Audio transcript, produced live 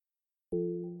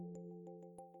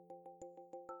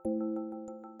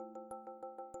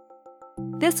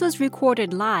This was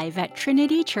recorded live at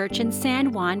Trinity Church in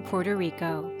San Juan, Puerto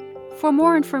Rico. For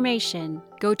more information,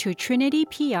 go to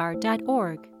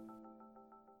trinitypr.org.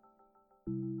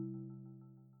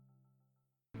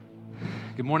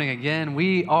 Good morning again.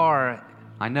 We are,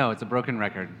 I know it's a broken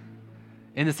record,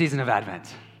 in the season of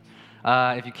Advent.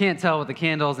 If you can't tell with the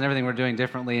candles and everything we're doing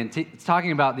differently, and it's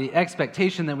talking about the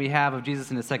expectation that we have of Jesus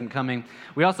in His second coming,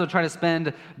 we also try to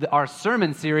spend our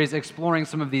sermon series exploring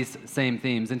some of these same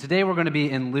themes. And today we're going to be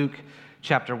in Luke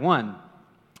chapter 1.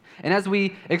 And as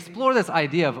we explore this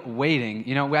idea of waiting,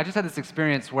 I just had this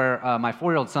experience where my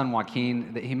 4-year-old son,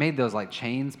 Joaquin, he made those like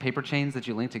chains, paper chains that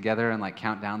you link together and like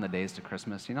count down the days to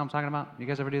Christmas. You know what I'm talking about? You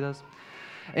guys ever do those?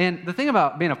 And the thing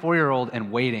about being a 4-year-old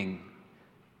and waiting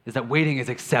is that waiting is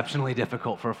exceptionally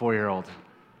difficult for a 4-year-old.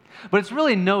 But it's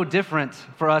really no different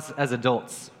for us as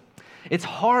adults. It's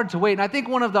hard to wait, and I think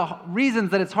one of the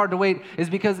reasons that it's hard to wait is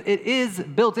because it is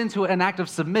built into an act of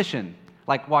submission.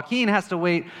 Like Joaquin has to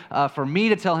wait for me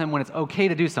to tell him when it's okay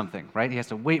to do something, right? He has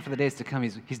to wait for the days to come.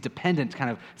 He's dependent,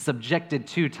 kind of subjected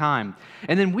to time.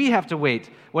 And then we have to wait,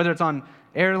 whether it's on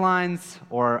airlines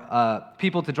or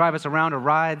people to drive us around or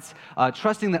rides,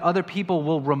 trusting that other people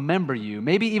will remember you,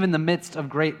 maybe even in the midst of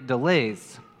great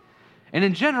delays. And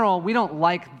in general, we don't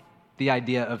like the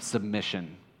idea of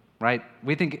submission, right?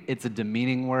 We think it's a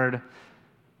demeaning word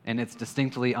and it's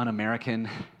distinctly un-American.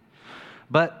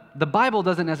 But the Bible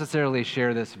doesn't necessarily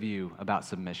share this view about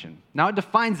submission. Now, it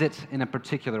defines it in a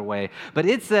particular way, but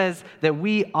it says that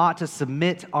we ought to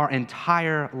submit our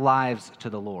entire lives to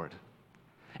the Lord.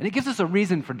 And it gives us a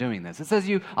reason for doing this. It says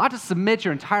you ought to submit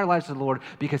your entire lives to the Lord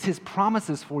because His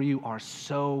promises for you are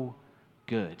so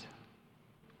good.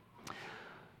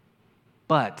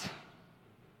 But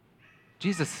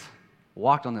Jesus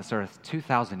walked on this earth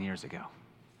 2,000 years ago.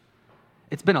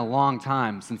 It's been a long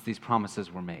time since these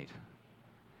promises were made.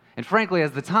 And frankly,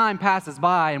 as the time passes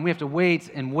by and we have to wait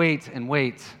and wait and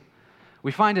wait,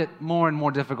 we find it more and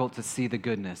more difficult to see the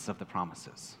goodness of the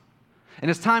promises. And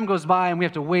as time goes by and we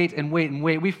have to wait and wait and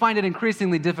wait, we find it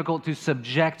increasingly difficult to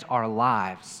subject our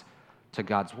lives to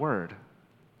God's word.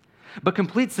 But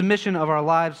complete submission of our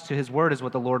lives to His word is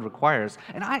what the Lord requires.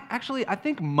 And I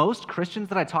think most Christians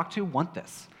that I talk to want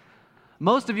this.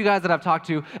 Most of you guys that I've talked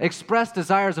to express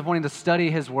desires of wanting to study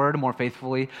His word more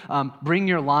faithfully, bring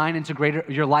your life into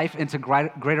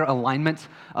greater alignment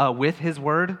with His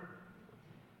word.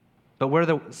 But where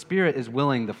the Spirit is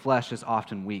willing, the flesh is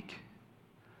often weak.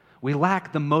 We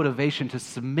lack the motivation to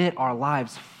submit our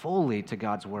lives fully to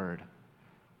God's word.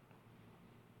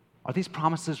 Are these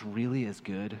promises really as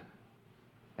good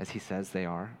as He says they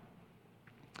are?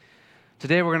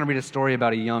 Today we're going to read a story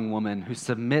about a young woman who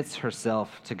submits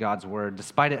herself to God's word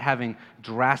despite it having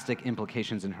drastic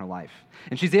implications in her life.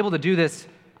 And she's able to do this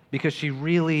because she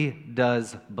really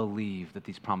does believe that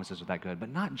these promises are that good, but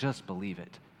not just believe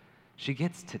it. She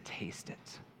gets to taste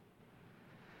it.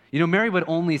 Mary would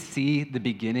only see the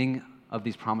beginning of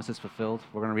these promises fulfilled.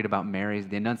 We're going to read about Mary's,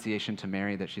 the annunciation to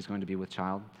Mary that she's going to be with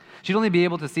child. She'd only be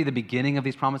able to see the beginning of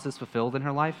these promises fulfilled in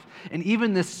her life. And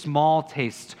even this small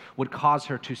taste would cause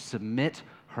her to submit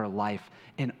her life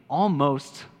in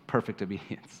almost perfect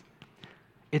obedience.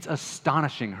 It's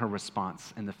astonishing, her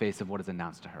response in the face of what is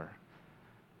announced to her.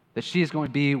 That she is going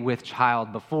to be with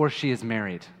child before she is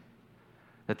married.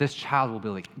 That this child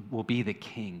will be the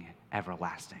King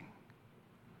everlasting.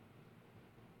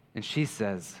 And she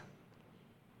says,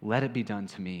 "Let it be done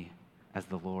to me as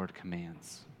the Lord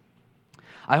commands."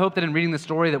 I hope that in reading the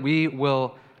story that we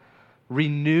will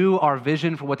renew our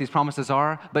vision for what these promises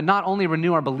are, but not only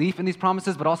renew our belief in these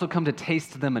promises, but also come to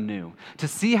taste them anew, to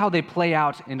see how they play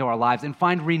out into our lives and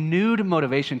find renewed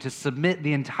motivation to submit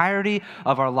the entirety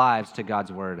of our lives to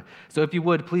God's word. So if you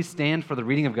would, please stand for the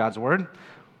reading of God's word,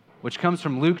 which comes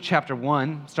from Luke chapter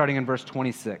 1, starting in verse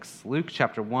 26. Luke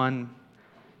chapter 1,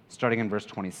 starting in verse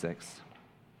 26.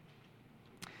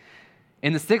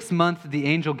 In the 6th month, the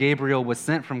angel Gabriel was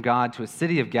sent from God to a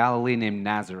city of Galilee named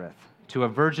Nazareth, to a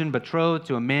virgin betrothed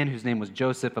to a man whose name was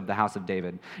Joseph of the house of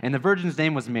David. And the virgin's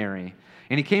name was Mary.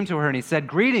 And he came to her and he said,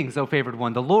 "Greetings, O favored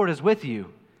one, the Lord is with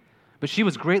you." But she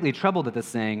was greatly troubled at this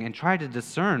saying and tried to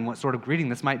discern what sort of greeting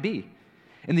this might be.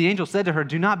 And the angel said to her,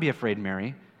 "Do not be afraid,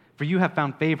 Mary, for you have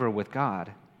found favor with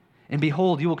God. And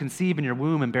behold, you will conceive in your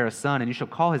womb and bear a son, and you shall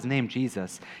call his name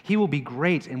Jesus. He will be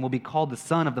great and will be called the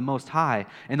Son of the Most High.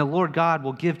 And the Lord God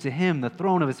will give to him the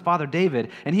throne of his father David,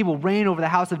 and he will reign over the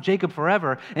house of Jacob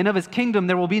forever, and of his kingdom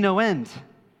there will be no end."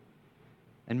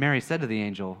 And Mary said to the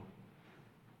angel,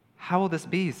 "How will this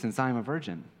be, since I am a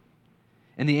virgin?"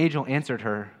 And the angel answered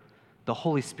her, "The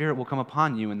Holy Spirit will come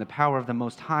upon you, and the power of the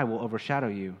Most High will overshadow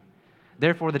you.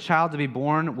 Therefore, the child to be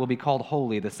born will be called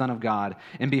Holy, the Son of God.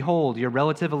 And behold, your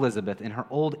relative Elizabeth, in her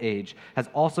old age, has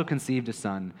also conceived a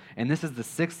son, and this is the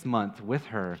 6th month with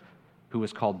her who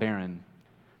was called barren.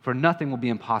 For nothing will be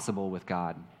impossible with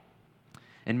God."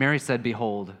 And Mary said,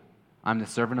 "Behold, I am the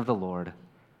servant of the Lord.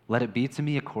 Let it be to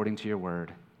me according to your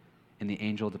word." And the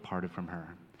angel departed from her.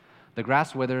 The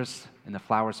grass withers and the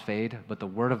flowers fade, but the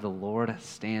word of the Lord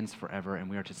stands forever, and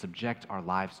we are to subject our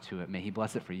lives to it. May he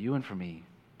bless it for you and for me.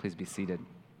 Please be seated.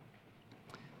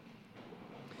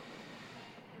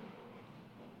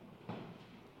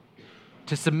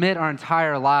 To submit our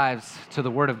entire lives to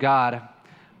the Word of God,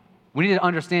 we need to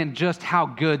understand just how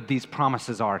good these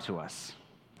promises are to us.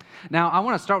 Now, I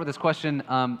want to start with this question.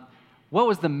 What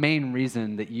was the main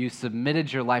reason that you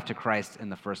submitted your life to Christ in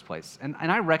the first place? And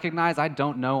I recognize I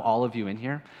don't know all of you in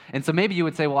here. And so maybe you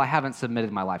would say, well, I haven't submitted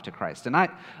my life to Christ. And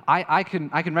I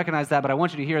can recognize that, but I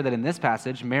want you to hear that in this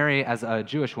passage, Mary, as a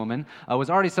Jewish woman, was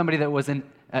already somebody that was in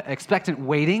expectant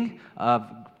waiting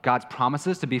of God's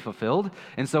promises to be fulfilled.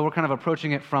 And so we're kind of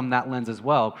approaching it from that lens as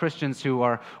well. Christians who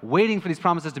are waiting for these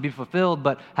promises to be fulfilled,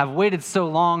 but have waited so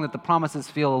long that the promises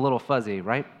feel a little fuzzy,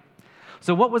 right?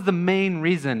 So what was the main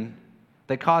reason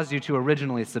that caused you to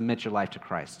originally submit your life to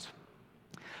Christ?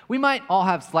 We might all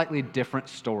have slightly different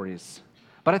stories,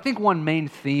 but I think one main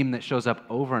theme that shows up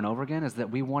over and over again is that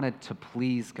we wanted to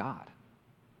please God.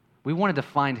 We wanted to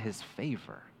find his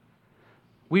favor.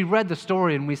 We read the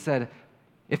story and we said,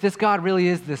 if this God really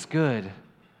is this good,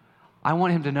 I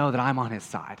want him to know that I'm on his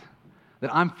side,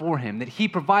 that I'm for him, that he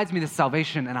provides me this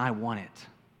salvation and I want it.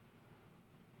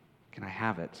 Can I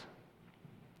have it?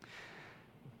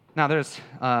 Now, there's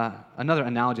another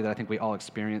analogy that I think we all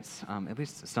experience, at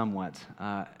least somewhat.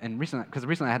 And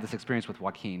recently I had this experience with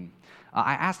Joaquin.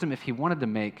 I asked him if he wanted to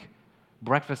make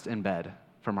breakfast in bed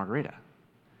for Margarita.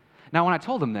 Now, when I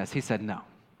told him this, he said, "No,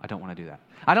 I don't want to do that."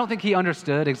 I don't think he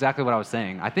understood exactly what I was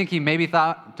saying. I think he maybe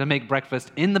thought to make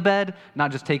breakfast in the bed,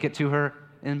 not just take it to her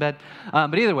in bed.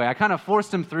 But either way, I kind of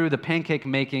forced him through the pancake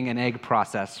making and egg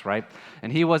process, right?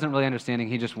 And he wasn't really understanding.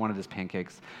 He just wanted his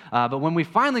pancakes. But when we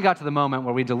finally got to the moment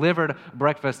where we delivered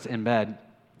breakfast in bed,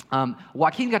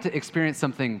 Joaquin got to experience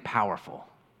something powerful.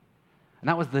 And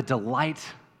that was the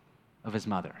delight of his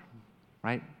mother,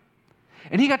 right?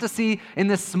 And he got to see in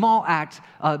this small act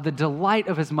the delight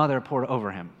of his mother poured over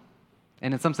him.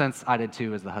 And in some sense, I did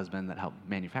too as the husband that helped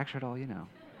manufacture it all, you know.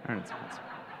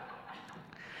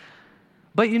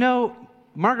 But you know,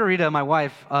 Margarita, my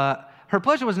wife, her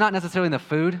pleasure was not necessarily in the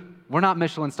food. We're not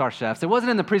Michelin star chefs. It wasn't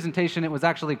in the presentation. It was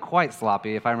actually quite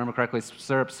sloppy. If I remember correctly,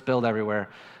 syrup spilled everywhere,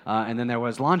 and then there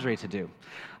was laundry to do.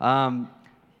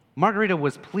 Margarita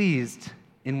was pleased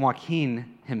in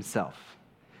Joaquin himself.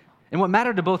 And what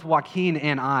mattered to both Joaquin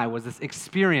and I was this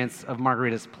experience of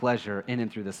Margarita's pleasure in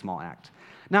and through this small act.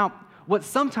 Now, what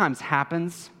sometimes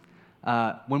happens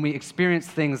when we experience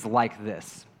things like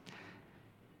this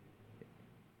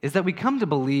is that we come to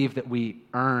believe that we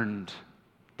earned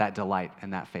that delight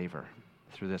and that favor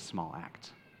through this small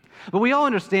act. But we all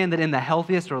understand that in the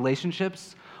healthiest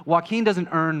relationships, Joaquin doesn't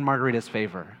earn Margarita's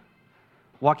favor.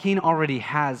 Joaquin already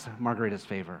has Margarita's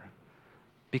favor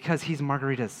because he's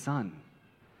Margarita's son.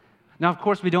 Now, of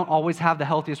course, we don't always have the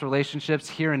healthiest relationships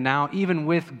here and now. Even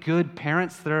with good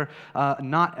parents, they're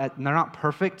not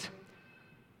perfect.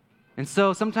 And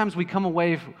so sometimes we come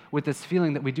away with this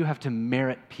feeling that we do have to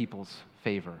merit people's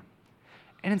favor.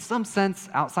 And in some sense,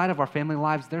 outside of our family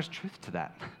lives, there's truth to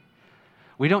that.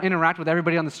 We don't interact with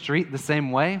everybody on the street the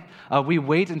same way. We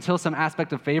wait until some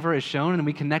aspect of favor is shown and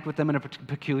we connect with them in a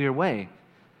peculiar way.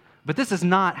 But this is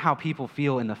not how people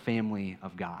feel in the family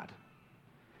of God.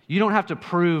 You don't have to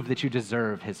prove that you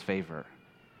deserve his favor.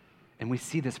 And we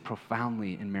see this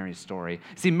profoundly in Mary's story.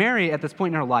 See, Mary, at this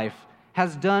point in her life,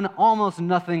 has done almost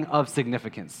nothing of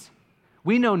significance.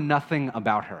 We know nothing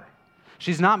about her.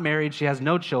 She's not married. She has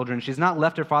no children. She's not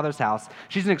left her father's house.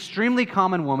 She's an extremely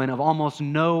common woman of almost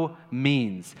no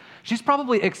means. She's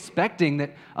probably expecting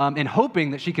that and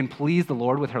hoping that she can please the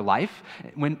Lord with her life,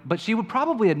 but she would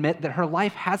probably admit that her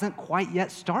life hasn't quite yet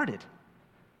started.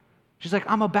 She's like,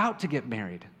 I'm about to get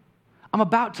married. I'm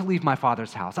about to leave my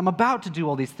father's house. I'm about to do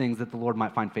all these things that the Lord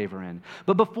might find favor in.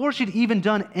 But before she'd even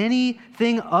done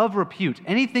anything of repute,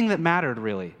 anything that mattered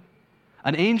really,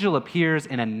 an angel appears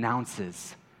and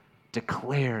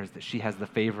declares that she has the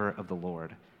favor of the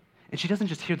Lord. And she doesn't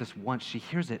just hear this once, she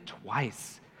hears it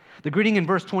twice. The greeting in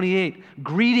verse 28,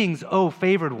 "Greetings, O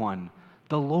favored one,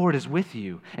 the Lord is with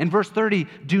you." And verse 30,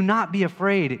 "Do not be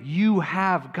afraid, you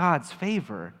have God's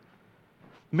favor."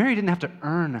 Mary didn't have to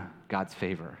earn God's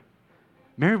favor.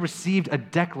 Mary received a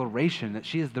declaration that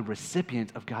she is the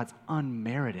recipient of God's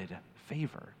unmerited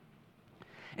favor.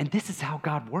 And this is how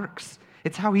God works.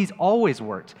 It's how he's always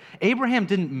worked. Abraham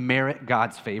didn't merit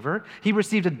God's favor. He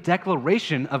received a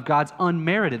declaration of God's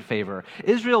unmerited favor.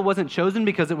 Israel wasn't chosen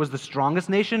because it was the strongest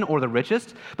nation or the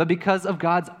richest, but because of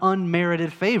God's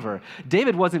unmerited favor.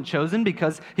 David wasn't chosen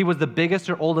because he was the biggest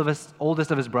or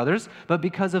oldest of his brothers, but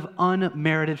because of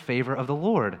unmerited favor of the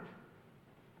Lord.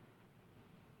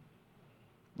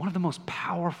 One of the most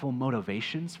powerful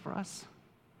motivations for us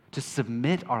to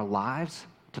submit our lives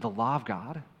to the law of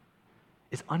God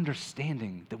is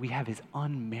understanding that we have his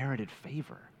unmerited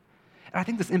favor. And I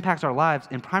think this impacts our lives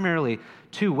in primarily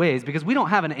two ways, because we don't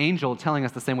have an angel telling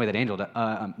us the same way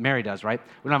that Mary does, right?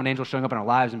 We don't have an angel showing up in our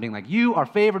lives and being like, you are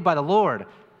favored by the Lord.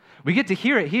 We get to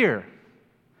hear it here.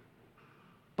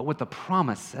 But what the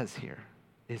promise says here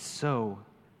is so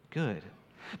good.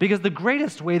 Because the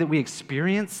greatest way that we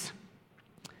experience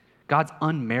God's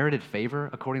unmerited favor,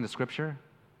 according to Scripture,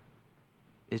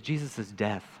 is Jesus'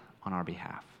 death on our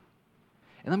behalf.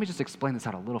 And let me just explain this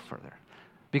out a little further.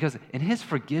 Because in his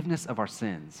forgiveness of our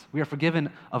sins, we are forgiven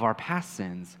of our past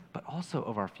sins, but also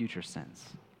of our future sins.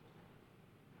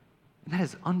 And that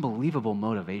is unbelievable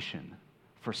motivation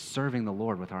for serving the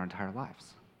Lord with our entire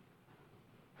lives.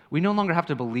 We no longer have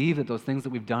to believe that those things that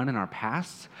we've done in our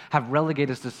past have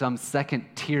relegated us to some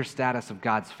second-tier status of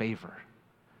God's favor.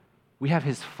 We have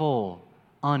his full,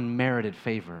 unmerited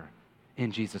favor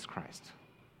in Jesus Christ.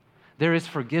 There is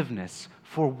forgiveness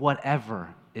for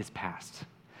whatever is past.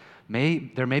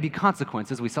 There may be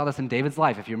consequences. We saw this in David's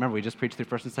life. If you remember, we just preached through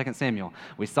 1 and 2 Samuel.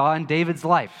 We saw in David's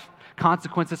life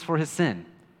consequences for his sin.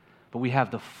 But we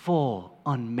have the full,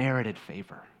 unmerited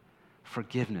favor,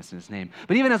 forgiveness in his name.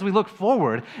 But even as we look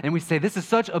forward and we say, this is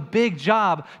such a big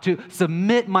job to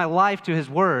submit my life to his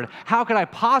word, how could I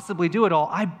possibly do it all?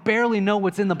 I barely know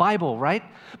what's in the Bible, right?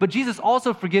 But Jesus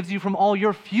also forgives you from all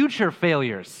your future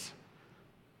failures,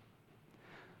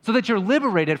 so that you're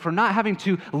liberated from not having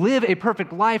to live a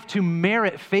perfect life to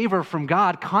merit favor from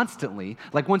God constantly.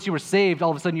 Like once you were saved,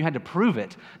 all of a sudden you had to prove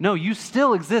it. No, you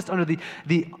still exist under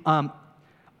the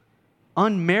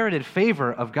unmerited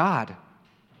favor of God.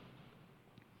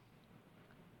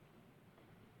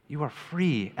 You are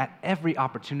free at every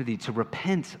opportunity to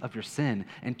repent of your sin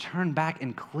and turn back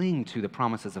and cling to the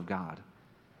promises of God.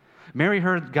 Mary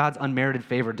heard God's unmerited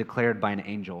favor declared by an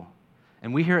angel.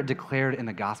 And we hear it declared in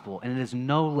the gospel, and it is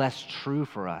no less true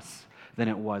for us than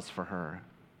it was for her.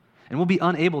 And we'll be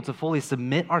unable to fully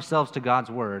submit ourselves to God's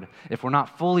word if we're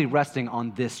not fully resting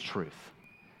on this truth.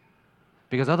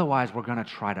 Because otherwise, we're going to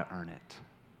try to earn it.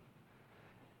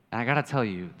 And I got to tell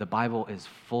you, the Bible is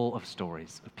full of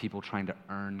stories of people trying to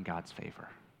earn God's favor.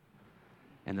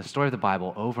 And the story of the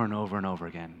Bible over and over and over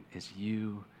again is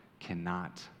you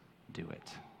cannot do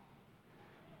it.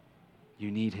 You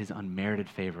need his unmerited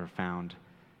favor found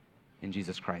in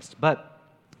Jesus Christ. But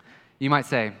you might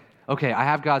say, okay, I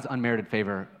have God's unmerited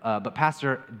favor, but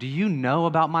Pastor, do you know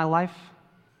about my life?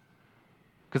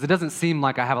 Because it doesn't seem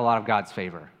like I have a lot of God's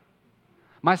favor.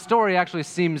 My story actually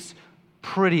seems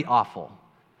pretty awful.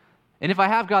 And if I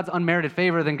have God's unmerited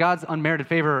favor, then God's unmerited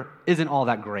favor isn't all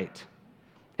that great.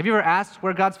 Have you ever asked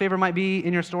where God's favor might be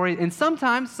in your story? And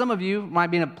sometimes, some of you might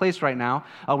be in a place right now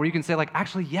where you can say, like,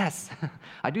 actually, yes,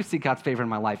 I do see God's favor in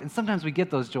my life. And sometimes we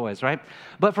get those joys, right?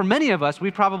 But for many of us,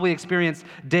 we've probably experienced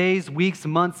days, weeks,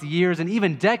 months, years, and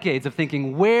even decades of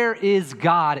thinking, where is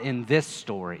God in this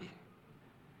story?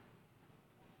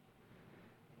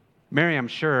 Mary, I'm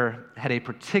sure, had a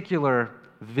particular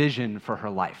vision for her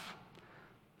life.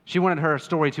 She wanted her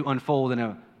story to unfold in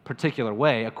a particular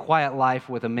way, a quiet life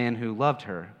with a man who loved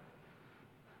her.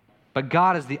 But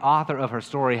God, as the author of her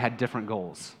story, had different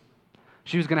goals.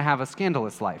 She was going to have a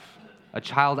scandalous life, a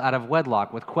child out of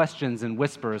wedlock with questions and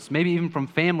whispers, maybe even from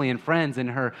family and friends in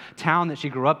her town that she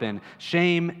grew up in,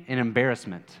 shame and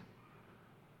embarrassment.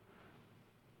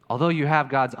 Although you have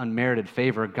God's unmerited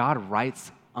favor, God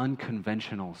writes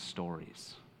unconventional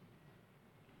stories.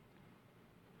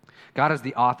 God is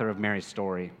the author of Mary's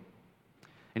story.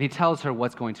 And he tells her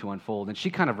what's going to unfold, and she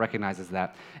kind of recognizes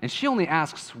that. And she only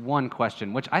asks one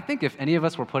question, which I think if any of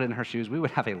us were put in her shoes, we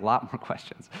would have a lot more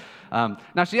questions.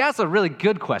 Now, she asks a really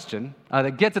good question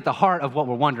that gets at the heart of what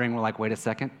we're wondering. We're like, wait a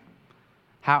second.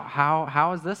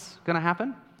 How is this going to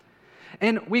happen?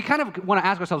 And we kind of want to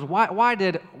ask ourselves, why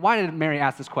did Mary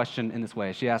ask this question in this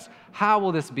way? She asks, how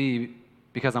will this be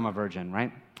because I'm a virgin,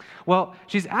 right? Well,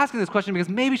 she's asking this question because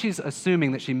maybe she's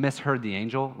assuming that she misheard the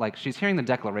angel. Like, she's hearing the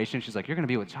declaration. She's like, you're going to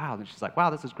be with child. And she's like, wow,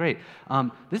 this is great.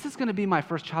 This is going to be my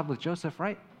first child with Joseph,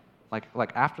 right?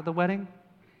 Like after the wedding,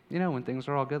 when things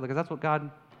are all good. Like, that's what God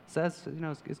says,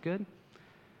 is good.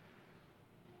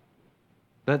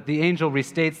 But the angel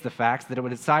restates the facts that it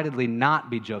would decidedly not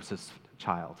be Joseph's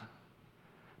child.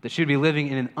 that she would be living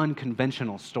in an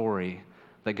unconventional story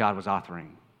that God was authoring.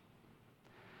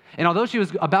 And although she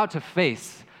was about to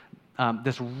face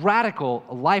this radical,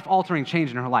 life-altering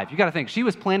change in her life, you got to think, she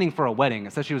was planning for a wedding.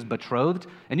 It says she was betrothed,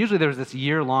 and usually there was this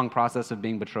year-long process of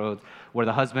being betrothed where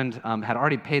the husband had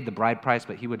already paid the bride price,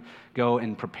 but he would go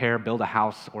and prepare, build a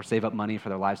house, or save up money for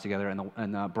their lives together,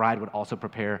 and the bride would also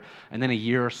prepare. And then a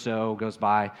year or so goes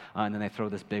by, and then they throw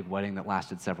this big wedding that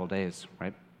lasted several days,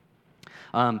 right?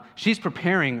 She's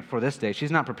preparing for this day.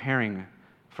 She's not preparing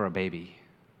for a baby.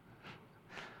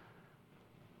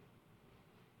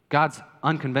 God's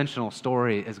unconventional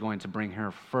story is going to bring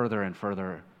her further and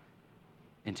further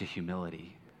into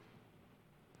humility.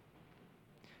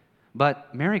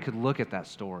 But Mary could look at that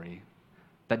story,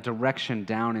 that direction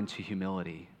down into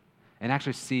humility, and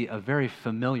actually see a very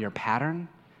familiar pattern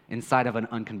inside of an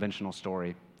unconventional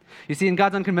story. You see, in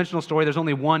God's unconventional story, there's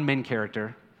only one main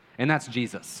character, and that's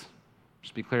Jesus.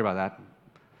 Just be clear about that.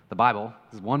 The Bible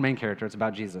is one main character. It's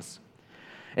about Jesus.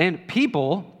 And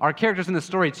people are characters in the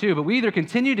story too, but we either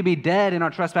continue to be dead in our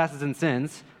trespasses and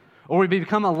sins, or we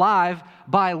become alive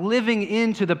by living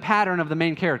into the pattern of the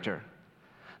main character.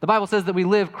 The Bible says that we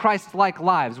live Christ-like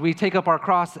lives. We take up our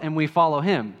cross and we follow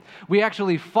him. We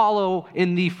actually follow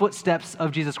in the footsteps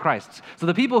of Jesus Christ. So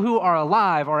the people who are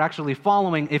alive are actually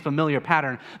following a familiar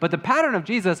pattern, but the pattern of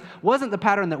Jesus wasn't the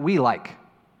pattern that we like.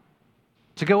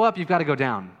 To go up, you've got to go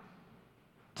down.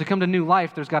 To come to new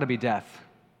life, there's got to be death.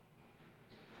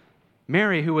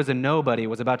 Mary, who was a nobody,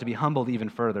 was about to be humbled even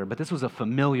further, but this was a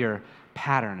familiar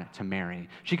pattern to Mary.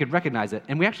 She could recognize it,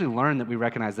 and we actually learned that we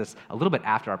recognize this a little bit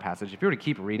after our passage. If you were to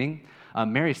keep reading,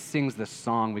 Mary sings this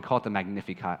song, we call it the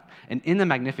Magnificat, and in the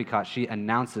Magnificat, she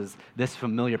announces this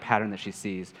familiar pattern that she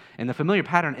sees, and the familiar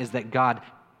pattern is that God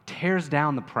tears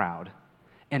down the proud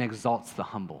and exalts the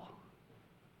humble.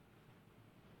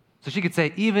 So she could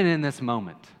say, even in this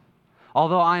moment,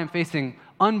 although I am facing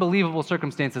unbelievable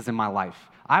circumstances in my life,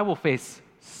 I will face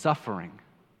suffering.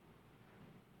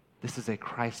 This is a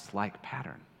Christ-like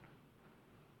pattern.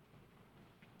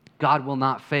 God will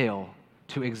not fail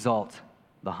to exalt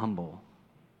the humble.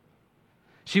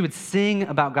 She would sing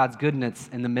about God's goodness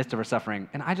in the midst of her suffering.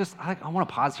 And I want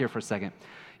to pause here for a second.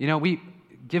 You know,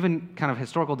 given kind of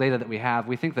historical data that we have,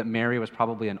 we think that Mary was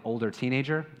probably an older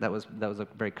teenager. That was a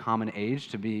very common age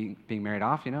to be being married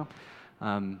off, you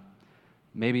know.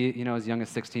 Maybe, you know, as young as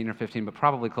 16 or 15, but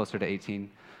probably closer to 18.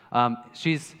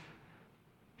 She's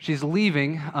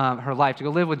leaving her life to go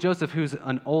live with Joseph, who's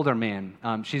an older man.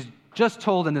 She's just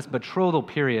told in this betrothal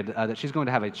period that she's going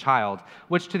to have a child,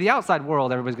 which to the outside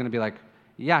world, everybody's going to be like,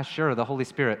 yeah, sure, the Holy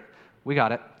Spirit, we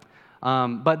got it.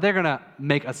 But they're going to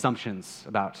make assumptions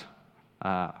about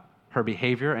her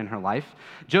behavior and her life.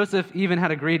 Joseph even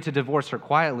had agreed to divorce her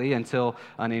quietly until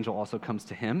an angel also comes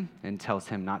to him and tells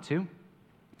him not to.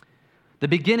 The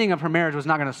beginning of her marriage was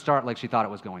not going to start like she thought it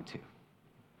was going to.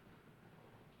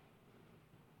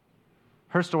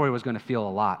 Her story was going to feel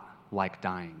a lot like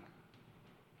dying.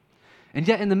 And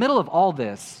yet in the middle of all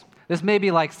this maybe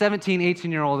like 17,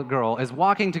 18-year-old girl is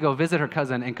walking to go visit her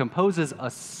cousin and composes a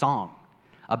song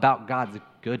about God's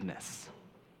goodness.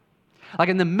 Like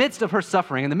in the midst of her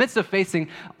suffering, in the midst of facing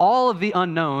all of the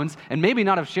unknowns, and maybe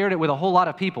not have shared it with a whole lot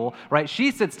of people, right?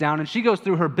 She sits down and she goes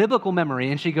through her biblical memory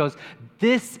and she goes,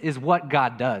 this is what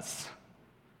God does.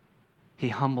 He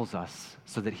humbles us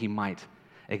so that he might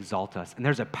exalt us. And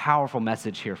there's a powerful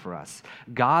message here for us.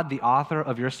 God, the author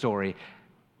of your story,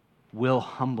 will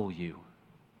humble you.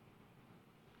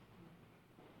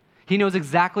 He knows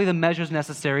exactly the measures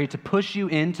necessary to push you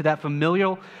into that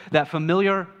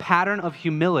familiar pattern of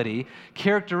humility,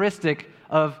 characteristic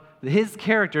of his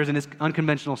characters in his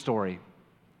unconventional story.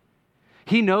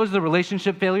 He knows the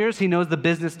relationship failures. He knows the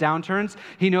business downturns.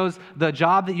 He knows the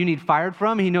job that you need fired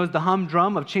from. He knows the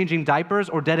humdrum of changing diapers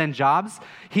or dead-end jobs.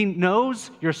 He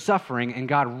knows your suffering, and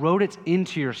God wrote it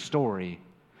into your story.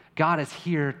 God is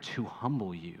here to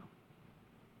humble you.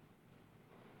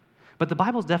 But the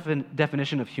Bible's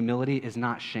definition of humility is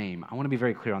not shame. I want to be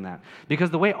very clear on that.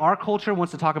 Because the way our culture wants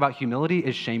to talk about humility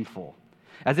is shameful.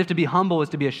 As if to be humble is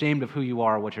to be ashamed of who you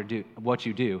are, what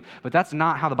you do. But that's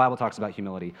not how the Bible talks about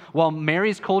humility. While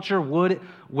Mary's culture would,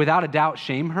 without a doubt,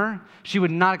 shame her, she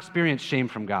would not experience shame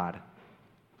from God.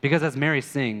 Because as Mary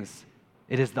sings,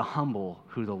 it is the humble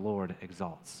who the Lord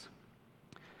exalts.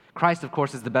 Christ, of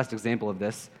course, is the best example of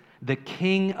this. The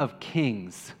King of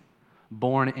Kings,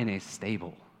 born in a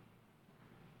stable.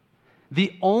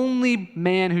 The only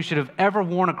man who should have ever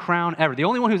worn a crown ever, the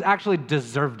only one who's actually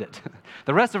deserved it.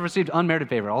 The rest have received unmerited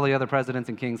favor. All the other presidents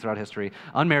and kings throughout history,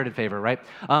 unmerited favor, right?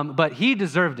 But he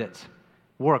deserved it,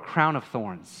 wore a crown of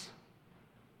thorns.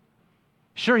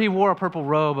 Sure, he wore a purple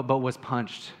robe, but was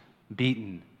punched,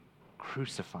 beaten,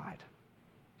 crucified.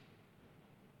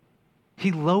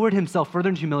 He lowered himself further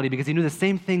into humility because he knew the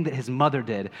same thing that his mother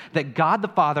did, that God the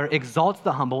Father exalts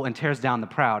the humble and tears down the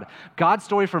proud. God's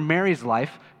story for Mary's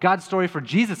life, God's story for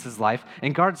Jesus' life,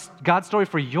 and God's story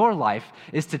for your life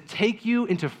is to take you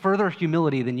into further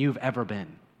humility than you've ever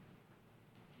been.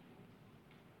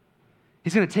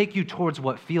 He's going to take you towards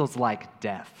what feels like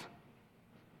death.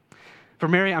 For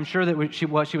Mary, I'm sure that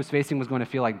what she was facing was going to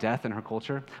feel like death in her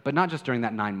culture, but not just during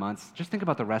that 9 months. Just think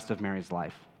about the rest of Mary's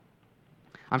life.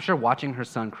 I'm sure watching her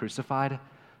son crucified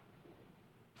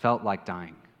felt like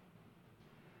dying.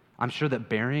 I'm sure that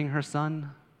burying her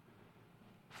son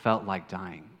felt like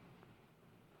dying.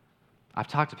 I've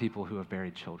talked to people who have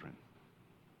buried children,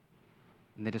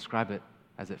 and they describe it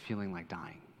as it feeling like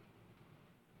dying.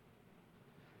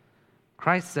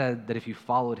 Christ said that if you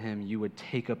followed him, you would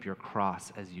take up your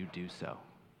cross as you do so.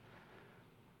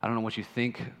 I don't know what you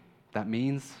think that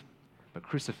means, but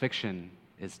crucifixion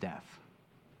is death.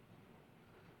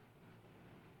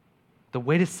 The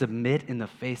way to submit in the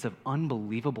face of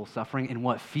unbelievable suffering and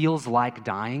what feels like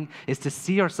dying is to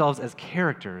see ourselves as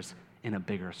characters in a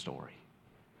bigger story.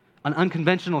 An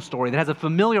unconventional story that has a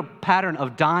familiar pattern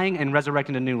of dying and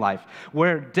resurrecting to new life,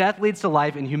 where death leads to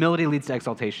life and humility leads to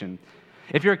exaltation.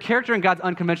 If you're a character in God's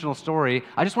unconventional story,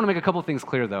 I just want to make a couple of things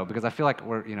clear, though, because I feel like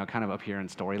we're kind of up here in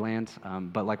storyland.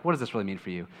 But what does this really mean for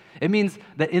you? It means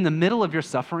that in the middle of your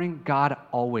suffering, God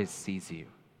always sees you.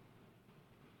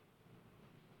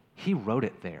 He wrote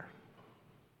it there.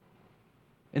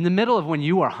 In the middle of when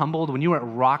you are humbled, when you are at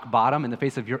rock bottom in the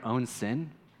face of your own sin,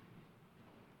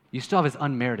 you still have his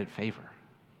unmerited favor.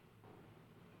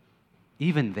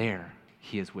 Even there,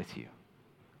 he is with you.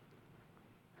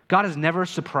 God is never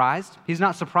surprised. He's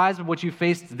not surprised by what you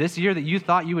faced this year that you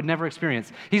thought you would never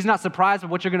experience. He's not surprised by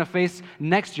what you're going to face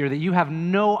next year that you have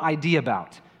no idea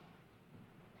about.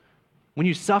 When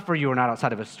you suffer, you are not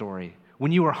outside of his story.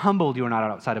 When you are humbled, you are not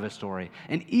outside of his story.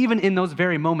 And even in those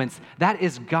very moments, that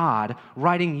is God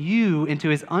writing you into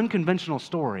his unconventional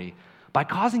story by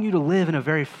causing you to live in a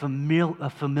very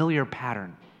familiar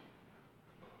pattern.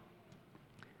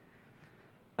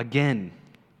 Again,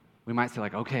 we might say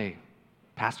okay,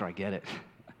 Pastor, I get it.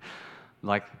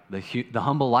 The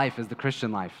humble life is the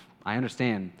Christian life. I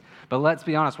understand. But let's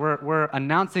be honest, we're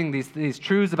announcing these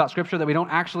truths about Scripture that we don't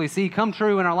actually see come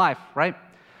true in our life, right?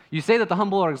 You say that the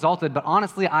humble are exalted, but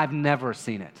honestly, I've never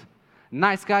seen it.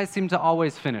 Nice guys seem to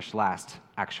always finish last,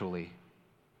 actually.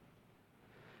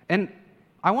 And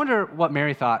I wonder what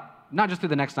Mary thought, not just through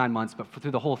the next 9 months, but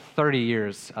through the whole 30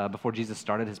 years before Jesus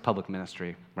started his public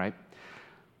ministry, right?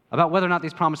 About whether or not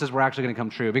these promises were actually going to come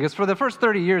true. Because for the first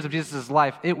 30 years of Jesus'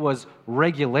 life, it was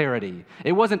regularity.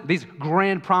 It wasn't these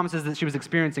grand promises that she was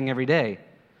experiencing every day.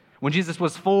 When Jesus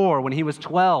was 4, when he was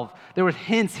 12, there were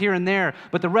hints here and there,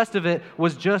 but the rest of it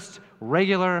was just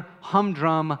regular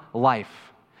humdrum life.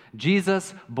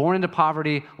 Jesus, born into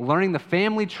poverty, learning the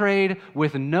family trade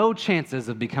with no chances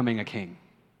of becoming a king.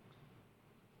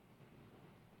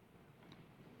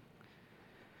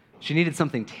 She needed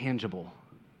something tangible.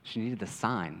 She needed the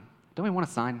sign. Don't we want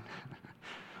a sign?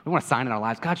 We want a sign in our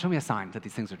lives. God, show me a sign that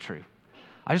these things are true.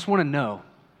 I just want to know.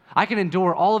 I can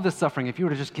endure all of this suffering if you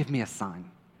were to just give me a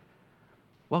sign.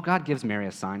 Well, God gives Mary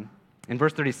a sign. In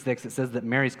verse 36, it says that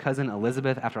Mary's cousin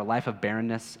Elizabeth, after a life of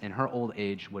barrenness in her old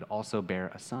age, would also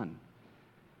bear a son.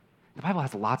 The Bible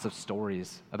has lots of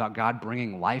stories about God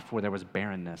bringing life where there was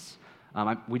barrenness.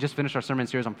 We just finished our sermon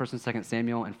series on 1 and 2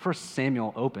 Samuel, and 1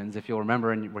 Samuel opens, if you'll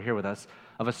remember and we're here with us,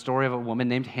 of a story of a woman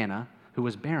named Hannah who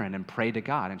was barren and prayed to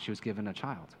God, and she was given a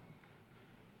child.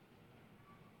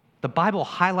 The Bible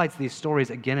highlights these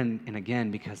stories again and again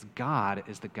because God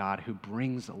is the God who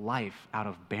brings life out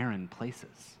of barren places.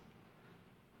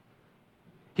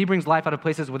 He brings life out of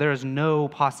places where there is no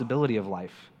possibility of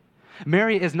life.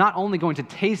 Mary is not only going to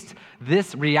taste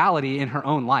this reality in her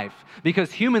own life,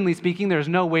 because humanly speaking, there's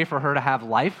no way for her to have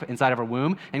life inside of her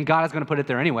womb, and God is going to put it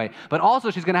there anyway, but also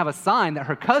she's going to have a sign that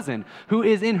her cousin, who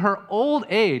is in her old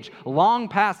age, long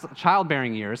past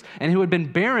childbearing years, and who had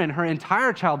been barren her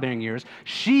entire childbearing years,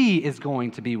 she is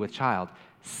going to be with child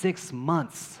 6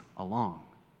 months along.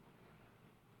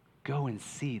 Go and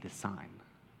see the sign.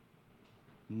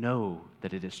 Know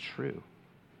that it is true.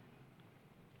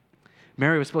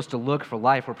 Mary was supposed to look for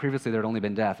life where previously there had only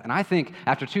been death. And I think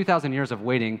after 2,000 years of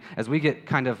waiting, as we get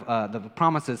kind of, the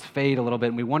promises fade a little bit,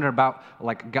 and we wonder about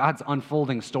God's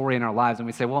unfolding story in our lives, and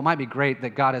we say, well, it might be great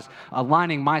that God is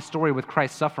aligning my story with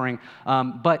Christ's suffering,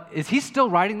 but is he still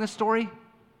writing this story?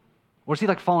 Or is he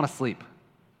fallen asleep?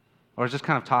 Or just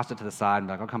kind of tossed it to the side and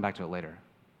be I'll come back to it later?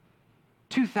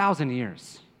 2,000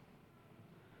 years.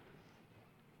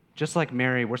 Just like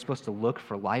Mary, we're supposed to look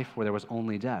for life where there was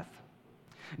only death.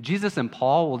 Jesus and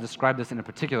Paul will describe this in a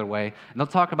particular way, and they'll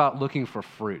talk about looking for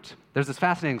fruit. There's this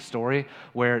fascinating story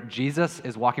where Jesus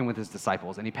is walking with his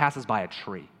disciples, and he passes by a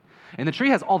tree. And the tree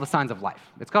has all the signs of life.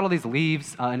 It's got all these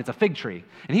leaves, and it's a fig tree.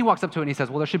 And he walks up to it, and he says,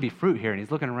 well, there should be fruit here. And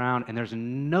he's looking around, and there's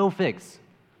no figs.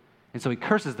 And so he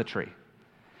curses the tree.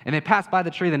 And they pass by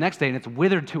the tree the next day, and it's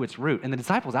withered to its root. And the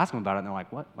disciples ask him about it, and they're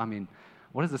like, what? I mean,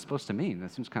 what is this supposed to mean?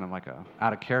 That seems kind of like a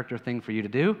out-of-character thing for you to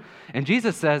do. And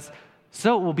Jesus says,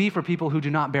 so it will be for people who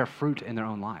do not bear fruit in their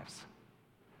own lives.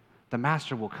 The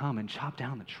master will come and chop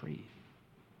down the tree.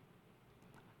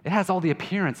 It has all the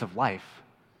appearance of life,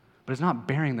 but it's not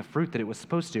bearing the fruit that it was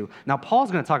supposed to. Now, Paul's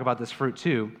going to talk about this fruit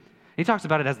too. He talks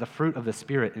about it as the fruit of the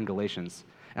Spirit in Galatians.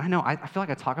 And I know, I feel like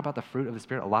I talk about the fruit of the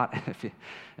Spirit a lot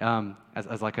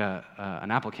as like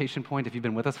an application point if you've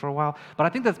been with us for a while. But I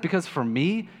think that's because for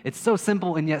me, it's so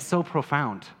simple and yet so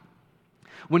profound.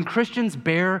 When Christians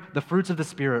bear the fruits of the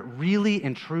Spirit really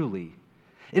and truly,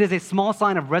 it is a small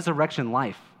sign of resurrection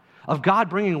life, of God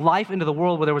bringing life into the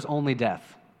world where there was only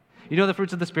death. You know the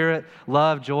fruits of the Spirit?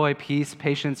 Love, joy, peace,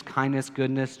 patience, kindness,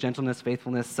 goodness, gentleness,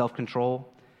 faithfulness, self-control.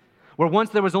 Where once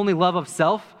there was only love of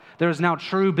self, there is now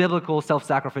true biblical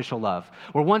self-sacrificial love.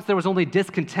 Where once there was only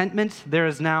discontentment, there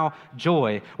is now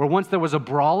joy. Where once there was a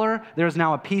brawler, there is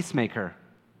now a peacemaker.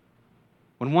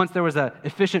 When once there was an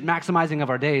efficient maximizing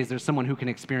of our days, there's someone who can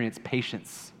experience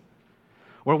patience.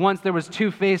 Where once there was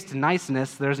two-faced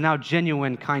niceness, there's now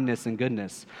genuine kindness and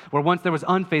goodness. Where once there was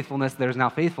unfaithfulness, there's now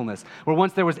faithfulness. Where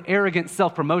once there was arrogant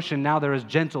self-promotion, now there is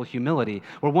gentle humility.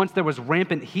 Where once there was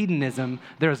rampant hedonism,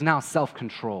 there is now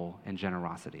self-control and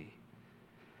generosity.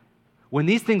 When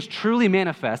these things truly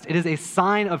manifest, it is a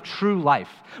sign of true life.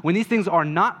 When these things are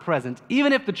not present,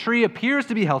 even if the tree appears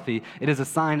to be healthy, it is a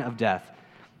sign of death.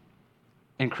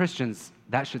 And Christians,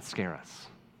 that should scare us.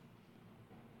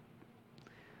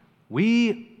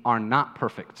 We are not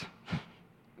perfect.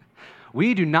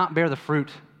 We do not bear the fruit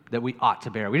that we ought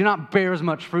to bear. We do not bear as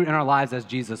much fruit in our lives as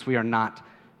Jesus. We are not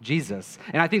Jesus.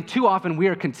 And I think too often we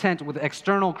are content with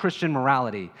external Christian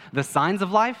morality, the signs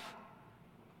of life,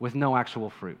 with no actual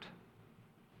fruit.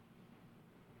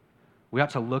 We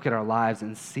ought to look at our lives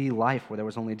and see life where there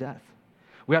was only death.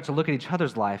 We ought to look at each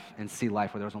other's life and see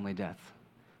life where there was only death.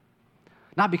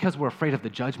 Not because we're afraid of the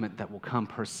judgment that will come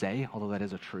per se, although that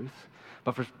is a truth,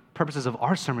 but for purposes of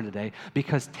our sermon today,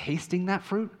 because tasting that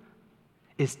fruit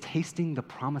is tasting the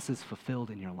promises fulfilled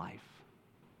in your life.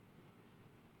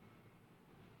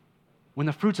 When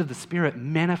the fruits of the Spirit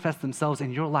manifest themselves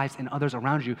in your lives and others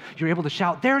around you, you're able to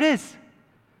shout, there it is.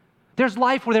 There's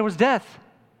life where there was death.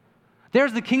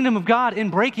 There's the kingdom of God in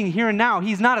breaking here and now.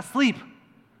 He's not asleep.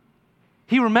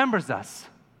 He remembers us.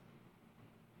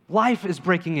 Life is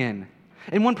breaking in.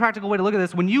 And one practical way to look at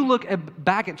this, when you look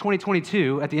back at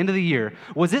 2022, at the end of the year,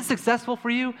 was it successful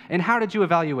for you, and how did you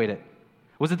evaluate it?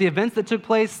 Was it the events that took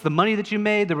place, the money that you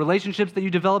made, the relationships that you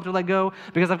developed or let go?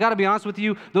 Because I've got to be honest with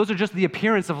you, those are just the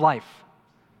appearance of life.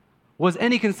 Was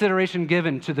any consideration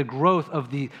given to the growth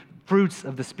of the fruits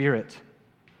of the Spirit?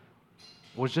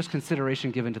 Or was just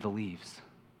consideration given to the leaves?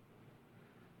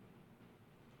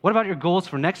 What about your goals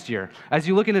for next year? As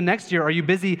you look into next year, are you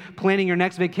busy planning your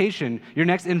next vacation, your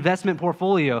next investment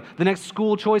portfolio, the next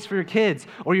school choice for your kids?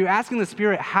 Or are you asking the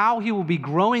Spirit how He will be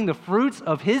growing the fruits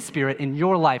of His Spirit in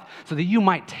your life so that you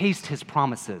might taste His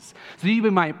promises, so that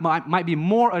you might be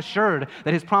more assured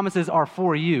that His promises are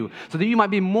for you, so that you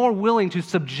might be more willing to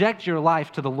subject your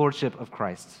life to the Lordship of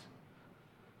Christ?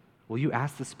 Will you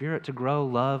ask the Spirit to grow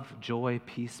love, joy,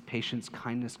 peace, patience,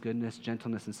 kindness, goodness,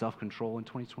 gentleness, and self-control in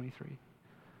 2023?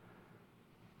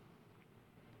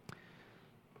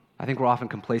 I think we're often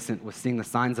complacent with seeing the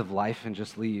signs of life and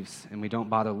just leaves, and we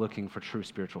don't bother looking for true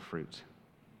spiritual fruit.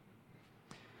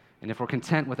 And if we're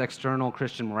content with external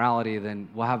Christian morality, then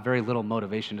we'll have very little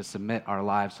motivation to submit our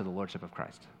lives to the Lordship of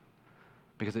Christ,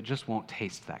 because it just won't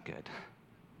taste that good.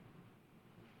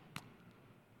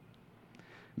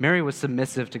 Mary was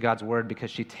submissive to God's word because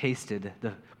she tasted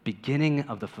the beginning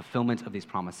of the fulfillment of these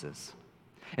promises.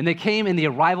 And they came in the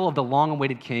arrival of the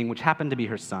long-awaited king, which happened to be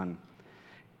her son.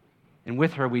 And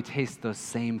with her, we taste those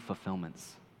same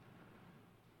fulfillments.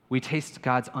 We taste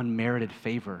God's unmerited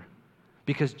favor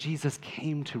because Jesus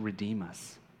came to redeem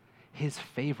us. His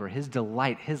favor, His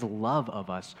delight, His love of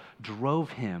us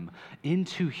drove Him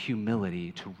into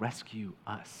humility to rescue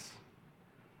us.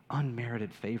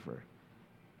 Unmerited favor.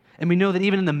 And we know that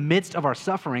even in the midst of our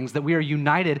sufferings, that we are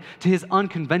united to His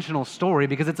unconventional story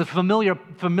because it's a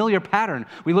familiar pattern.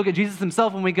 We look at Jesus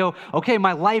Himself and we go, okay,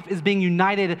 my life is being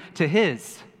united to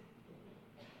His.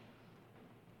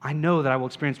 I know that I will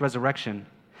experience resurrection.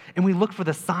 And we look for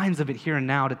the signs of it here and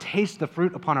now to taste the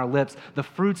fruit upon our lips, the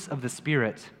fruits of the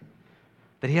Spirit.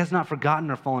 that he has not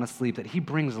forgotten or fallen asleep, that he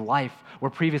brings life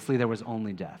where previously there was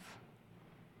only death.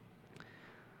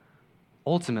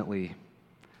 Ultimately,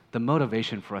 the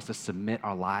motivation for us to submit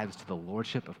our lives to the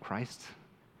lordship of Christ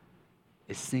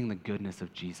is seeing the goodness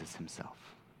of Jesus himself,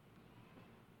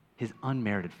 his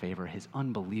unmerited favor, his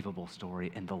unbelievable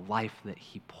story, and the life that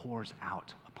he pours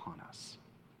out upon us.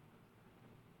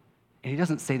 And he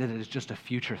doesn't say that it is just a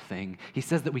future thing. He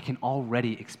says that we can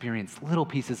already experience little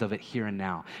pieces of it here and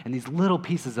now. And these little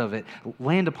pieces of it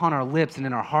land upon our lips and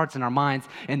in our hearts and our minds,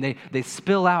 and they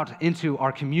spill out into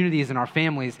our communities and our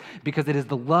families because it is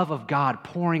the love of God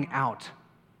pouring out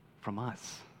from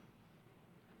us.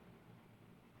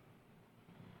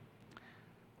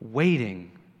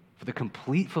 Waiting for the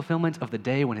complete fulfillment of the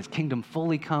day when his kingdom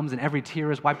fully comes and every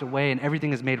tear is wiped away and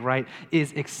everything is made right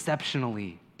is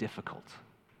exceptionally difficult.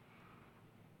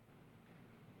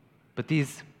 But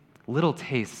these little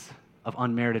tastes of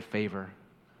unmerited favor,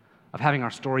 of having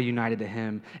our story united to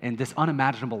him, and this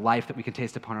unimaginable life that we can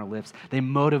taste upon our lips, they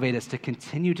motivate us to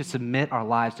continue to submit our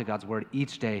lives to God's word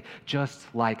each day,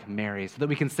 just like Mary, so that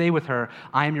we can say with her,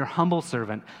 I am your humble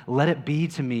servant, let it be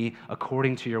to me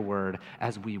according to your word,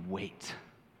 as we wait.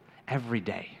 Every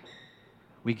day,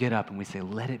 we get up and we say,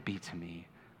 let it be to me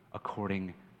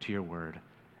according to your word,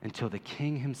 until the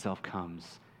King himself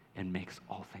comes and makes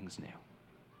all things new.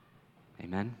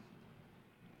 Amen.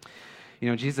 You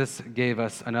know, Jesus gave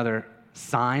us another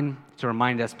sign to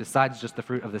remind us, besides just the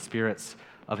fruit of the Spirit's,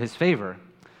 of his favor,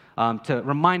 to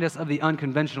remind us of the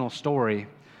unconventional story,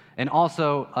 and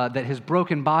also that his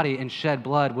broken body and shed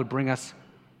blood would bring us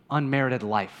unmerited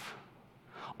life.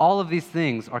 All of these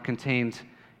things are contained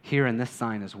here in this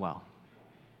sign as well.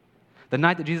 The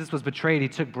night that Jesus was betrayed, he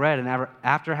took bread, and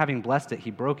after having blessed it,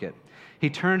 he broke it. He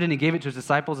turned and he gave it to his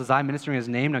disciples, as I, ministering in his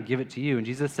name, now give it to you. And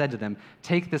Jesus said to them,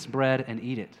 take this bread and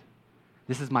eat it.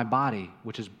 This is my body,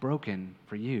 which is broken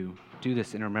for you. Do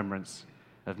this in remembrance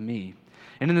of me.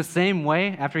 And in the same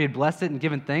way, after he had blessed it and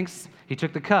given thanks, he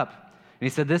took the cup. And he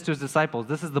said this to his disciples,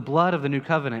 this is the blood of the new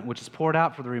covenant, which is poured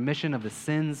out for the remission of the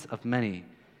sins of many.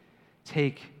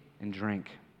 Take and drink.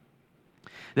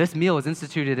 This meal was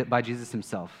instituted by Jesus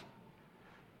himself.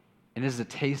 And it is a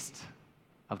taste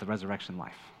of the resurrection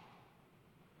life.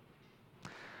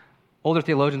 Older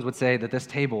theologians would say that this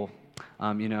table,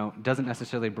 doesn't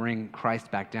necessarily bring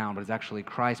Christ back down, but it's actually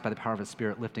Christ, by the power of his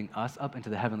Spirit, lifting us up into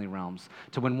the heavenly realms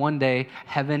to when one day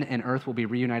heaven and earth will be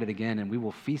reunited again and we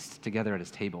will feast together at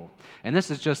his table. And this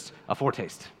is just a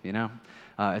foretaste,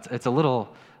 It's a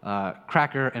little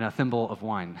cracker and a thimble of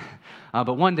wine.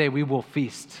 But one day we will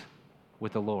feast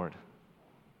with the Lord,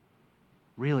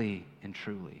 really and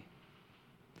truly.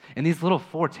 And these little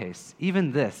foretastes,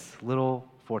 even this little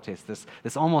foretaste,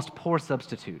 this almost poor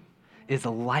substitute, is a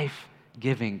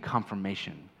life-giving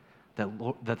confirmation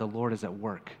that the Lord is at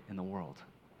work in the world.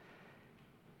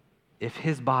 If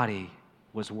his body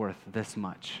was worth this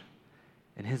much,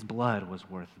 and his blood was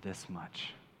worth this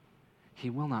much, he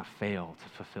will not fail to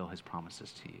fulfill his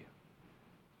promises to you.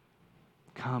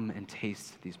 Come and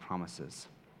taste these promises.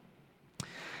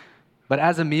 But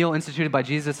as a meal instituted by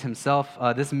Jesus himself,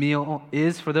 this meal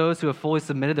is for those who have fully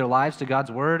submitted their lives to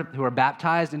God's word, who are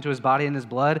baptized into his body and his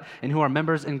blood, and who are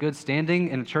members in good standing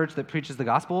in a church that preaches the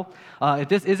gospel. If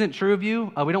this isn't true of you,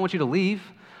 we don't want you to leave,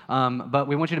 but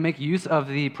we want you to make use of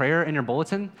the prayer in your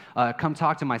bulletin. Come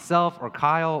talk to myself or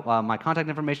Kyle. My contact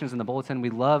information is in the bulletin.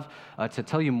 We'd love to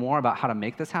tell you more about how to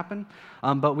make this happen.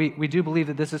 But we do believe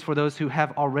that this is for those who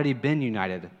have already been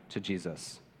united to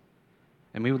Jesus.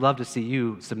 And we would love to see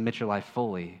you submit your life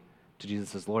fully to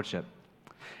Jesus' lordship.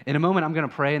 In a moment, I'm going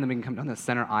to pray, and then we can come down the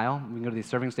center aisle. We can go to these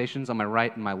serving stations on my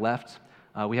right and my left.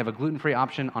 We have a gluten-free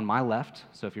option on my left,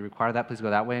 so if you require that, please go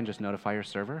that way and just notify your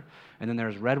server. And then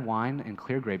there's red wine and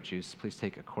clear grape juice. Please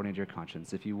take according to your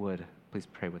conscience. If you would, please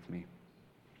pray with me.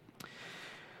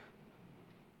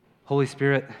 Holy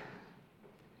Spirit,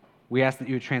 we ask that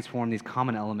you would transform these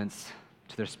common elements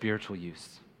to their spiritual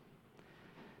use,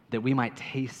 that we might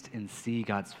taste and see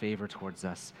God's favor towards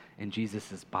us in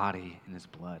Jesus' body and his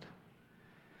blood.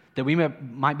 That we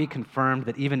might be confirmed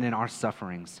that even in our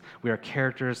sufferings, we are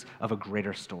characters of a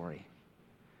greater story.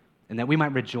 And that we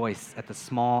might rejoice at the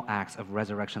small acts of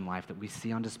resurrection life that we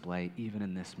see on display even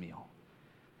in this meal.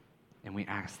 And we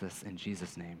ask this in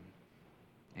Jesus' name.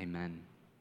 Amen.